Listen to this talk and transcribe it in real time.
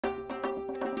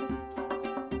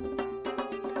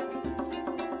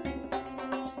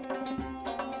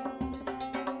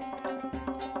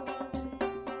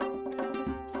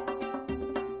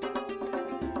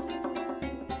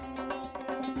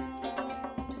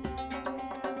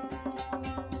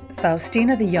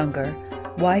Faustina the Younger,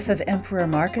 wife of Emperor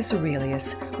Marcus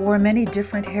Aurelius, wore many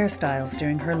different hairstyles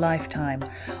during her lifetime,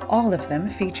 all of them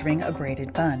featuring a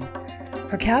braided bun.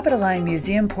 Her Capitoline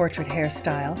Museum portrait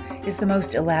hairstyle is the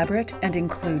most elaborate and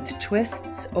includes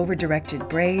twists, over-directed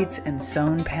braids, and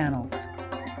sewn panels.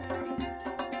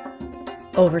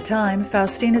 Over time,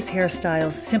 Faustina's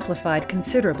hairstyles simplified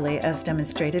considerably, as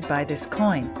demonstrated by this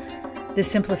coin. This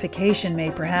simplification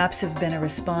may perhaps have been a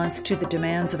response to the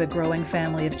demands of a growing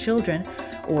family of children,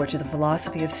 or to the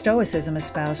philosophy of Stoicism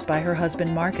espoused by her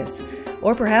husband Marcus,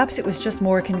 or perhaps it was just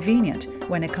more convenient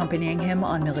when accompanying him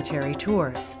on military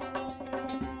tours.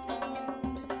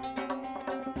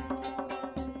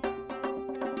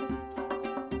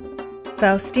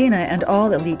 Faustina and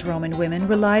all elite Roman women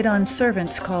relied on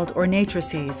servants called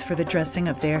ornatrices for the dressing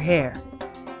of their hair.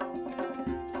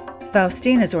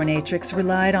 Faustina's ornatrix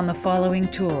relied on the following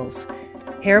tools: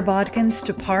 hair bodkins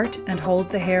to part and hold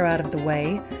the hair out of the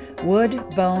way, wood,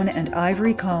 bone, and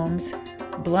ivory combs,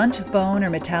 blunt bone or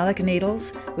metallic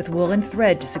needles with woolen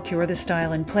thread to secure the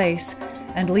style in place,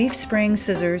 and leaf spring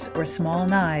scissors or small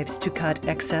knives to cut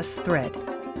excess thread.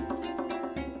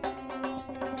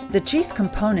 The chief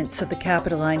components of the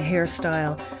Capitoline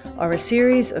hairstyle are a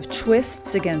series of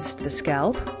twists against the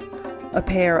scalp, a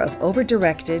pair of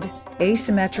over-directed,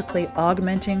 asymmetrically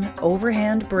augmenting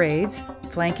overhand braids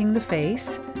flanking the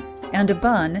face, and a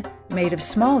bun made of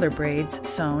smaller braids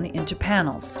sewn into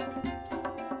panels.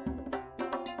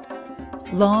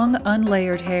 Long,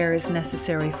 unlayered hair is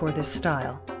necessary for this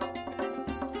style.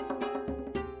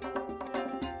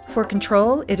 For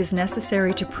control, it is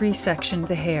necessary to pre-section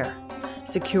the hair.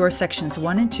 Secure sections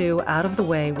 1 and 2 out of the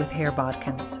way with hair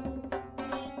bodkins.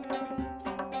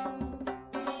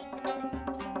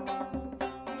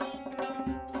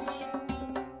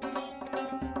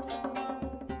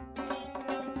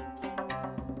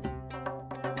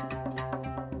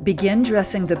 Begin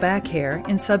dressing the back hair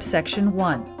in subsection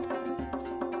 1.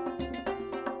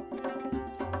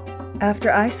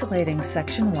 After isolating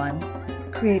section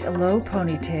 1, create a low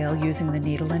ponytail using the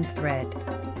needle and thread.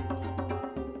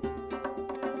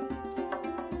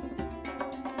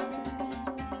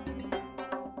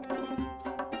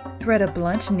 Thread a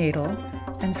blunt needle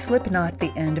and slip knot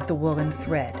the end of the woolen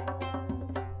thread.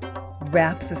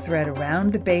 Wrap the thread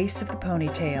around the base of the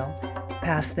ponytail,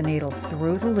 pass the needle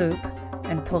through the loop,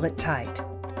 and pull it tight.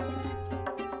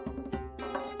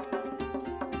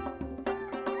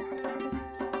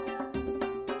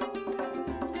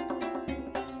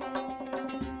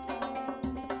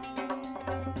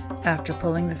 After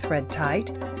pulling the thread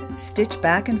tight, stitch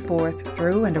back and forth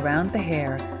through and around the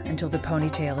hair until the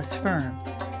ponytail is firm.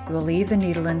 You will leave the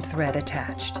needle and thread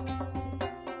attached.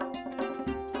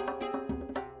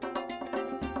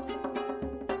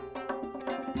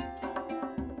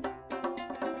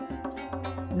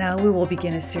 Now we will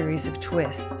begin a series of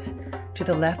twists. To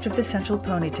the left of the central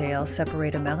ponytail,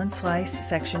 separate a melon slice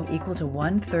section equal to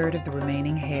 1/3 of the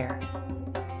remaining hair.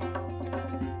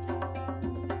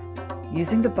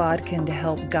 Using the bodkin to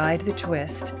help guide the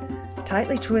twist,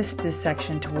 tightly twist this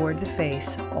section toward the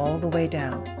face all the way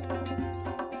down.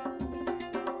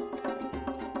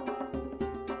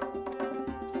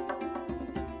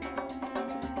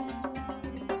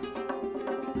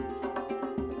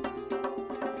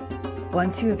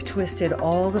 Once you have twisted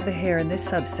all of the hair in this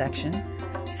subsection,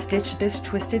 stitch this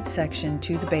twisted section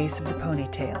to the base of the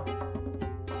ponytail.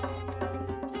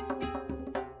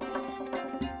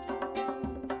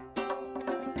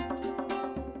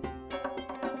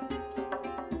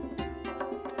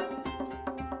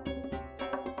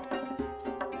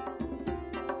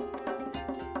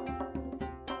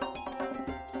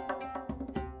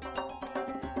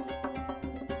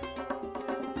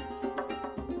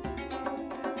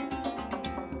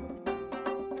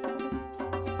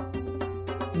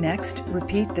 Next,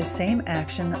 repeat the same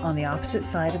action on the opposite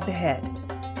side of the head.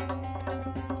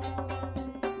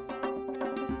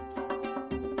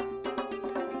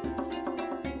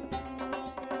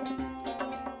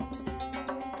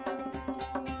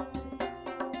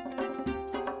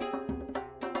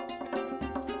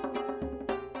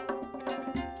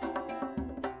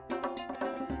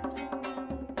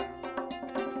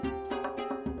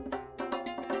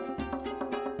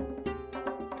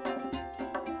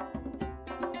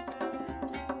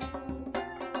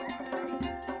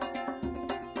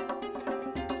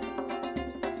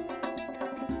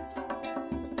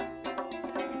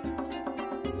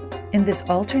 In this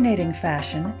alternating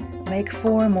fashion, make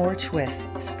 4 more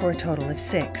twists for a total of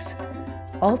 6.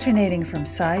 Alternating from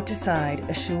side to side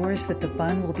assures that the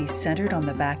bun will be centered on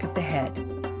the back of the head.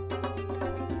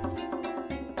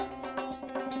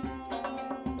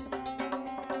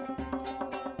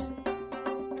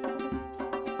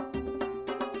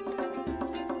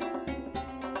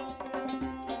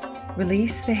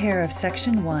 Release the hair of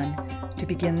section 1 to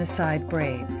begin the side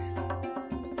braids.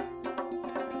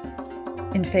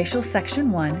 In facial section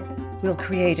 1, we'll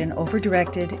create an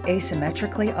over-directed,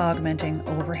 asymmetrically augmenting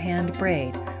overhand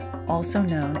braid, also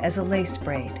known as a lace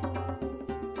braid.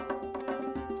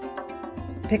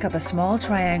 Pick up a small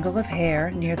triangle of hair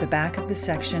near the back of the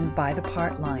section by the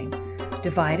part line,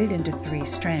 divided into 3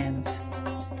 strands.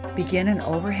 Begin an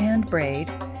overhand braid,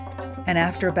 and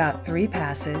after about 3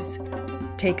 passes,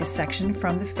 take a section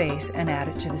from the face and add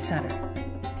it to the center.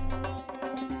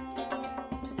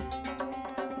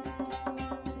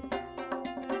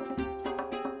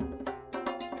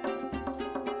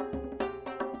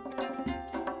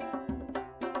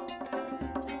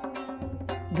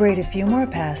 Braid a few more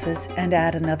passes and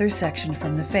add another section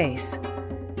from the face.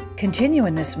 Continue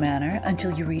in this manner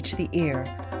until you reach the ear,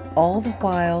 all the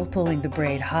while pulling the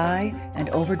braid high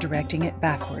and over-directing it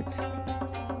backwards.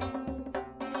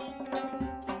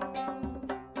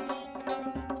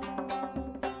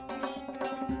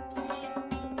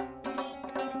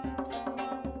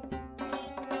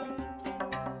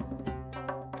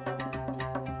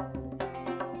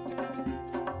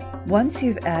 Once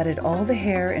you've added all the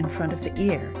hair in front of the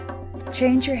ear,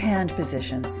 change your hand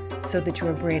position so that you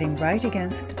are braiding right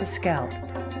against the scalp.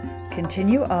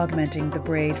 Continue augmenting the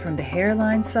braid from the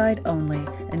hairline side only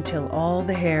until all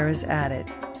the hair is added.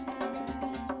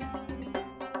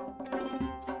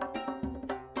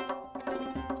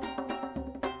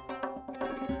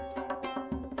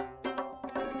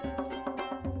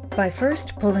 By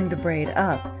first pulling the braid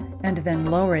up and then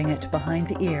lowering it behind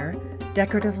the ear,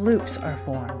 decorative loops are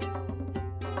formed.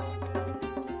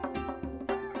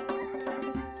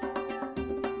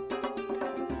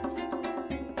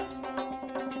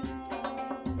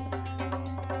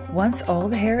 Once all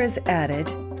the hair is added,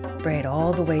 braid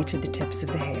all the way to the tips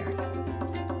of the hair.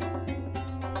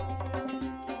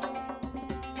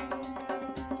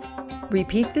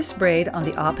 Repeat this braid on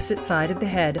the opposite side of the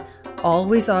head,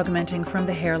 always augmenting from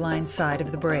the hairline side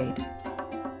of the braid.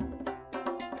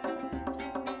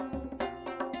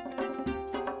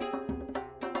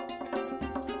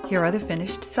 Here are the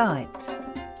finished sides.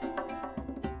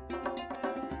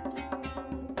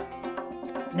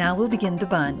 Now we'll begin the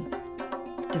bun.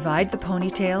 Divide the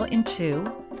ponytail in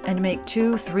 2 and make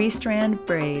 2 3-strand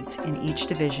braids in each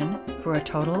division for a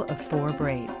total of 4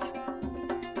 braids.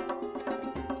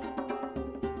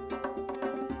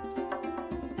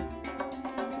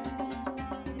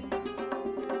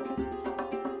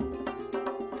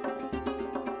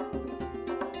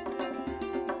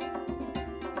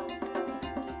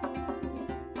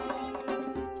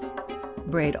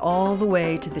 Braid all the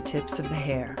way to the tips of the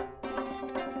hair.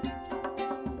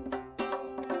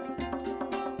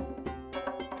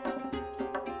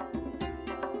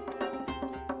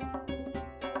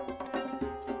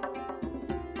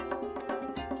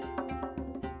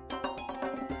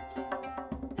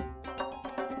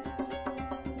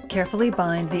 Carefully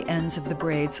bind the ends of the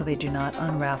braid so they do not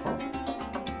unravel.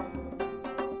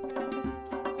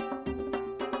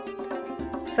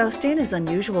 Faustina's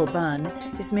unusual bun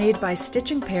is made by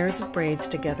stitching pairs of braids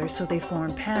together so they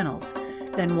form panels,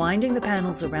 then winding the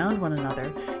panels around one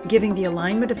another, giving the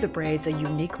alignment of the braids a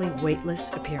uniquely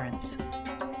weightless appearance.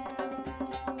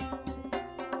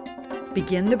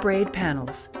 Begin the braid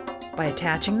panels by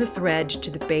attaching the thread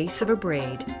to the base of a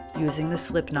braid using the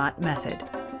slip knot method.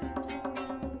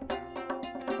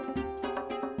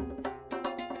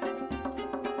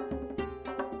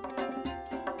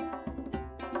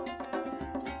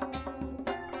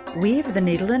 Weave the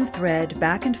needle and thread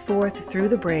back and forth through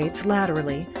the braids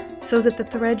laterally so that the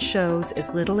thread shows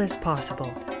as little as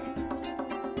possible.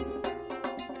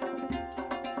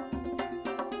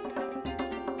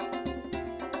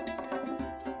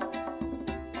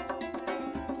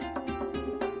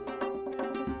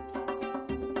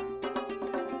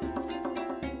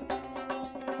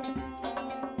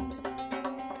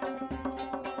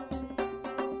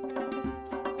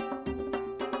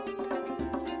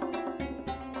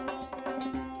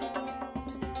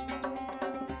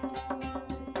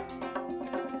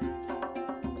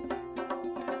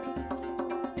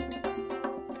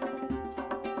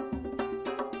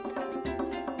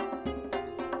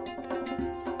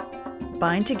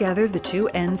 Bind together the 2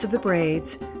 ends of the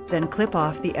braids, then clip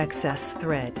off the excess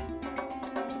thread.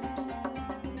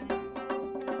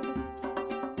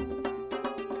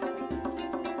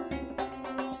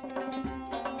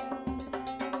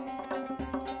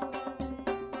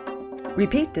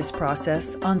 Repeat this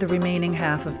process on the remaining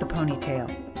half of the ponytail.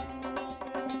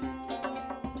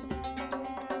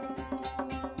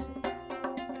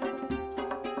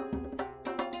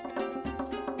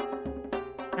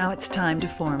 Now it's time to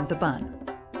form the bun.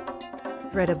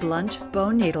 Thread a blunt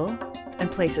bone needle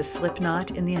and place a slip knot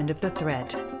in the end of the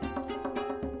thread.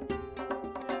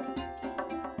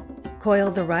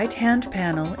 Coil the right hand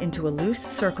panel into a loose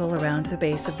circle around the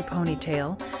base of the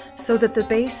ponytail so that the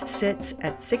base sits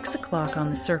at 6 o'clock on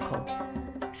the circle.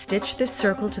 Stitch this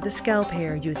circle to the scalp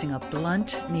hair using a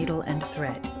blunt needle and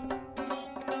thread.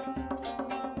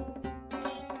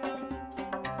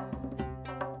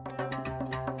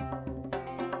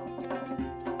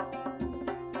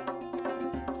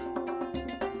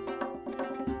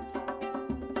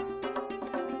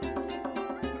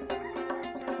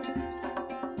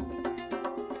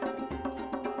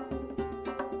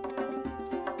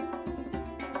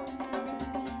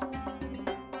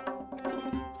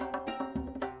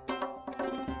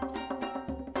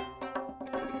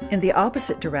 In the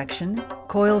opposite direction,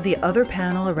 coil the other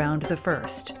panel around the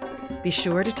first. Be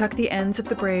sure to tuck the ends of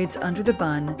the braids under the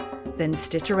bun, then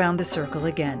stitch around the circle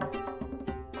again.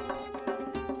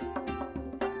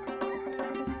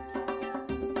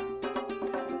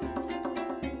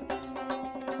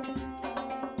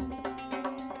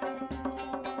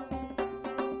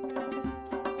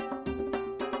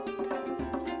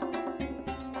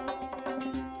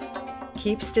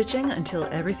 Keep stitching until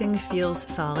everything feels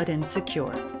solid and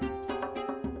secure.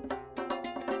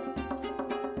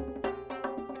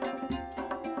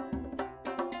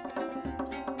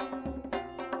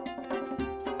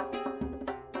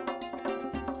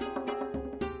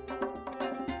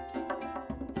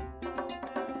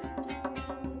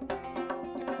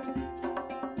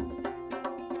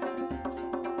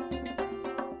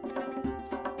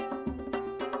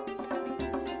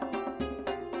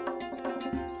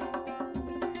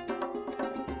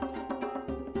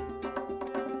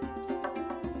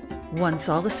 Once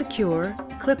all is secure,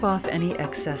 clip off any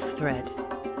excess thread.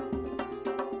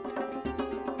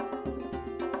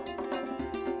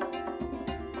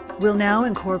 We'll now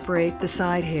incorporate the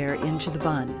side hair into the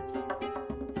bun.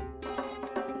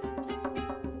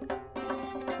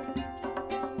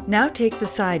 Now take the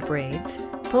side braids,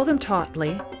 pull them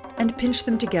tautly, and pinch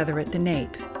them together at the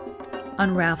nape.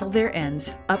 Unravel their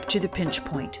ends up to the pinch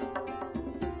point.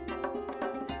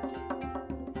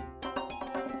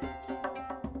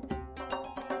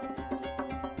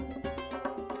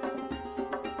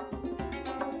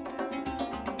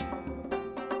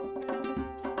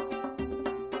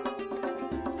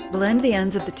 Blend the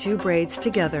ends of the two braids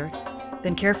together,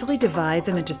 then carefully divide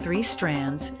them into 3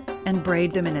 strands and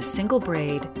braid them in a single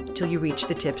braid till you reach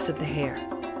the tips of the hair.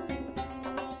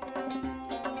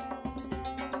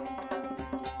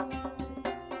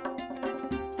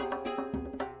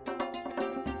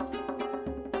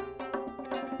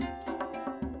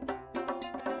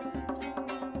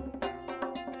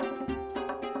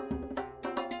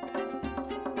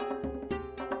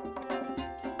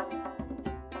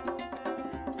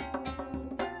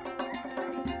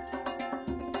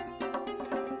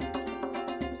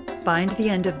 Bind the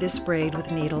end of this braid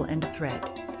with needle and thread.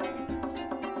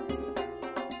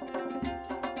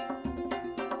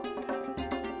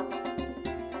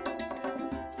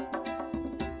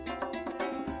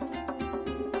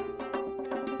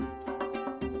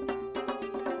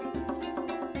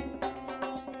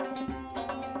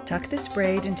 Tuck this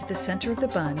braid into the center of the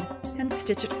bun and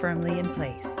stitch it firmly in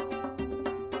place.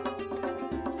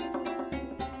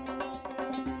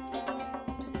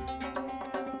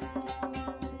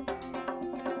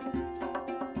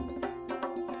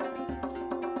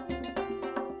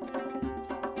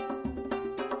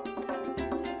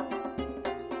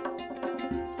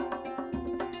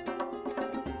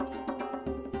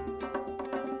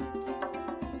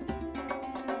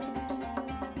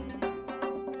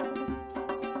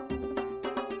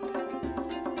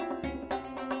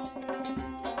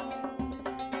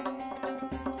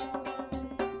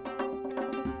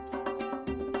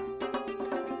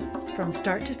 From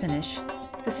start to finish,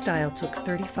 the style took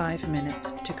 35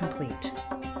 minutes to complete.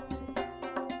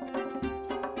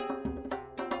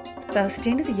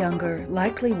 Faustina the Younger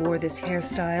likely wore this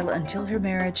hairstyle until her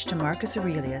marriage to Marcus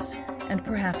Aurelius, and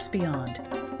perhaps beyond.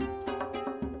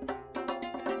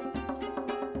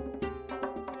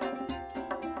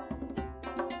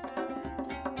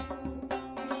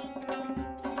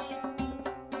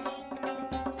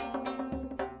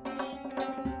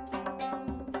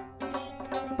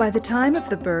 By the time of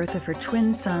the birth of her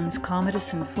twin sons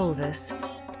Commodus and Fulvus,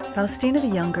 Faustina the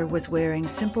Younger was wearing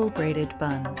simple braided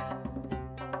buns.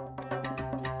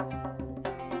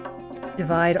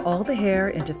 Divide all the hair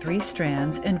into 3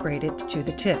 strands and braid it to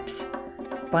the tips.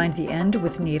 Bind the end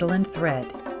with needle and thread.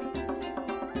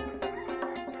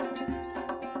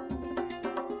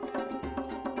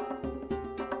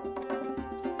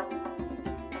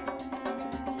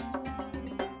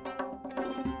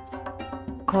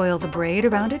 Coil the braid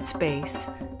around its base,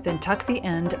 then tuck the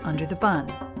end under the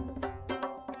bun.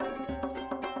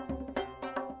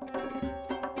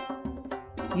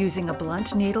 Using a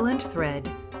blunt needle and thread,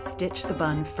 stitch the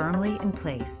bun firmly in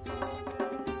place.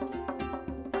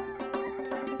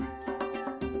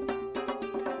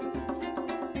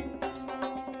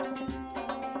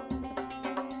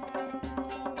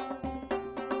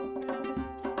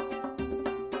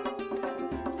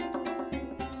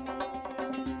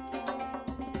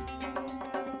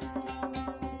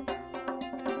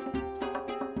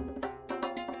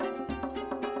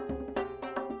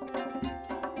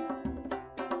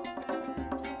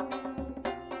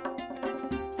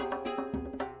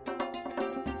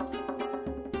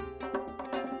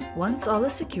 Once all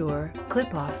is secure,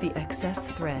 clip off the excess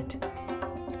thread.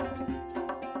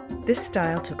 This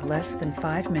style took less than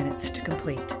 5 minutes to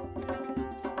complete.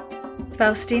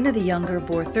 Faustina the Younger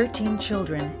bore 13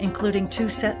 children, including 2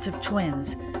 sets of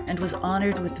twins, and was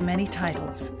honored with many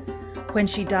titles. When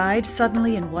she died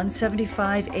suddenly in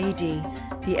 175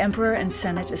 AD, the emperor and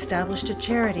senate established a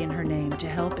charity in her name to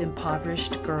help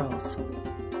impoverished girls.